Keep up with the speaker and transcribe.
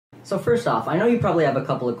So first off, I know you probably have a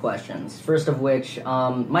couple of questions. First of which,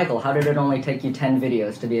 Michael, how did it only take you 10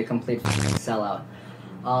 videos to be a complete sellout?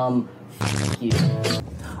 You.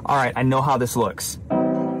 Alright, I know how this looks.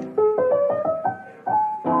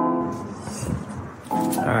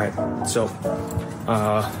 Alright, so,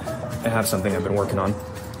 I have something I've been working on.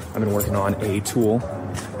 I've been working on a tool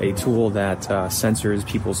that censors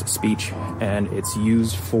people's speech, and it's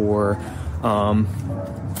used for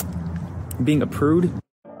being a prude.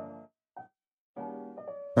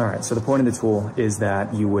 Alright, so the point of the tool is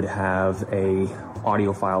that you would have a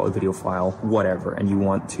audio file, a video file, whatever, and you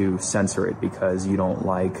want to censor it because you don't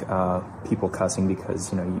like people cussing because,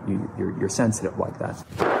 you know, you're sensitive like that.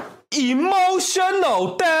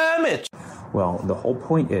 Emotional damage! Well, the whole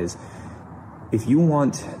point is, if you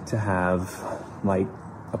want to have, like,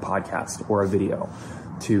 a podcast or a video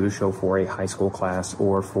to show for a high school class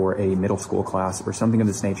or for a middle school class or something of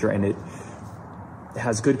this nature, and it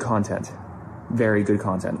has good content, very good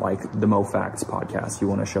content, like the Mo Facts podcast, you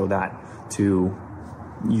want to show that to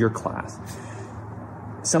your class.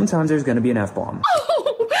 Sometimes there's going to be an F-bomb.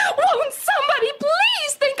 Oh, won't somebody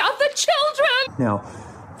please think of the children? Now,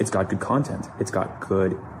 it's got good content. It's got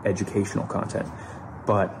good educational content,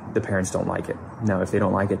 but the parents don't like it. Now, if they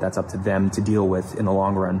don't like it, that's up to them to deal with in the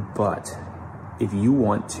long run. But if you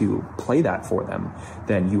want to play that for them,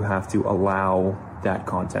 then you have to allow that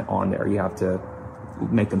content on there. You have to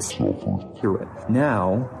make them scroll through it.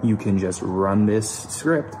 Now, you can just run this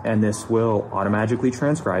script and this will automatically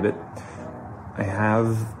transcribe it. I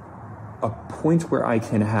have a point where I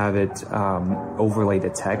can have it overlay the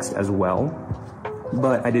text as well,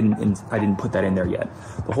 but I didn't put that in there yet.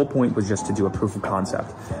 The whole point was just to do a proof of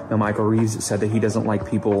concept. Now, Michael Reeves said that he doesn't like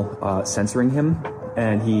people censoring him,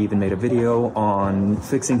 and he even made a video on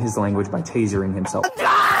fixing his language by tasering himself.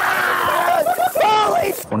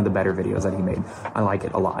 One of the better videos that he made. I like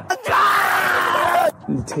it a lot.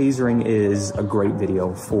 Tasering is a great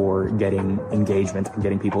video for getting engagement and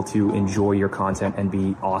getting people to enjoy your content and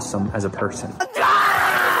be awesome as a person.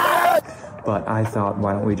 But I thought,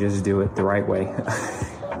 why don't we just do it the right way?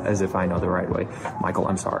 As if I know the right way. Michael,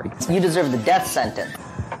 I'm sorry. You deserve the death sentence.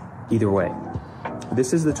 Either way,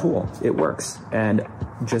 this is the tool. It works. And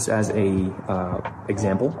just as a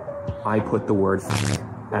example, I put the word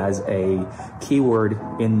as a keyword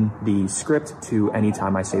in the script to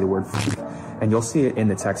anytime I say the word and you'll see it in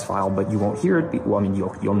the text file, but you won't hear it. Well, I mean,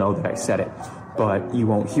 you'll know that I said it, but you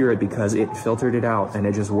won't hear it because it filtered it out, and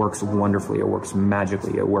it just works wonderfully. It works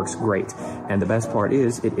magically. It works great. And the best part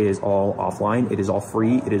is it is all offline. It is all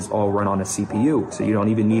free. It is all run on a CPU. So you don't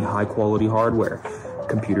even need high quality hardware.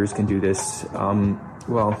 Computers can do this.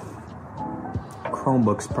 Well,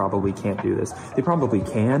 Chromebooks probably can't do this. They probably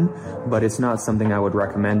can, but it's not something I would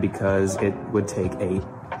recommend because it would take a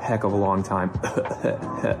heck of a long time,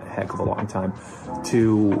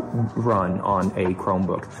 to run on a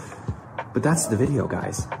Chromebook. But that's the video,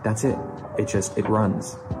 guys. That's it. It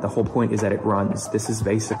runs. The whole point is that it runs. This is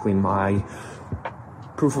basically my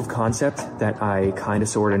proof of concept that I kind of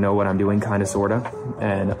sort of know what I'm doing, kind of sort of.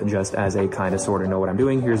 And just as a kind of sort of know what I'm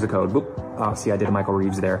doing, here's the code. Boop. Oh, see, I did a Michael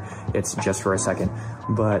Reeves there. It's just for a second.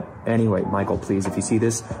 But anyway, Michael, please, if you see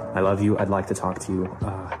this, I love you. I'd like to talk to you.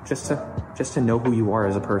 Just to know who you are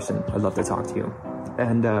as a person. I'd love to talk to you.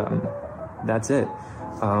 And that's it.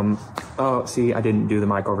 Oh, see, I didn't do the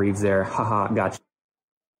Michael Reeves there. Haha, gotcha.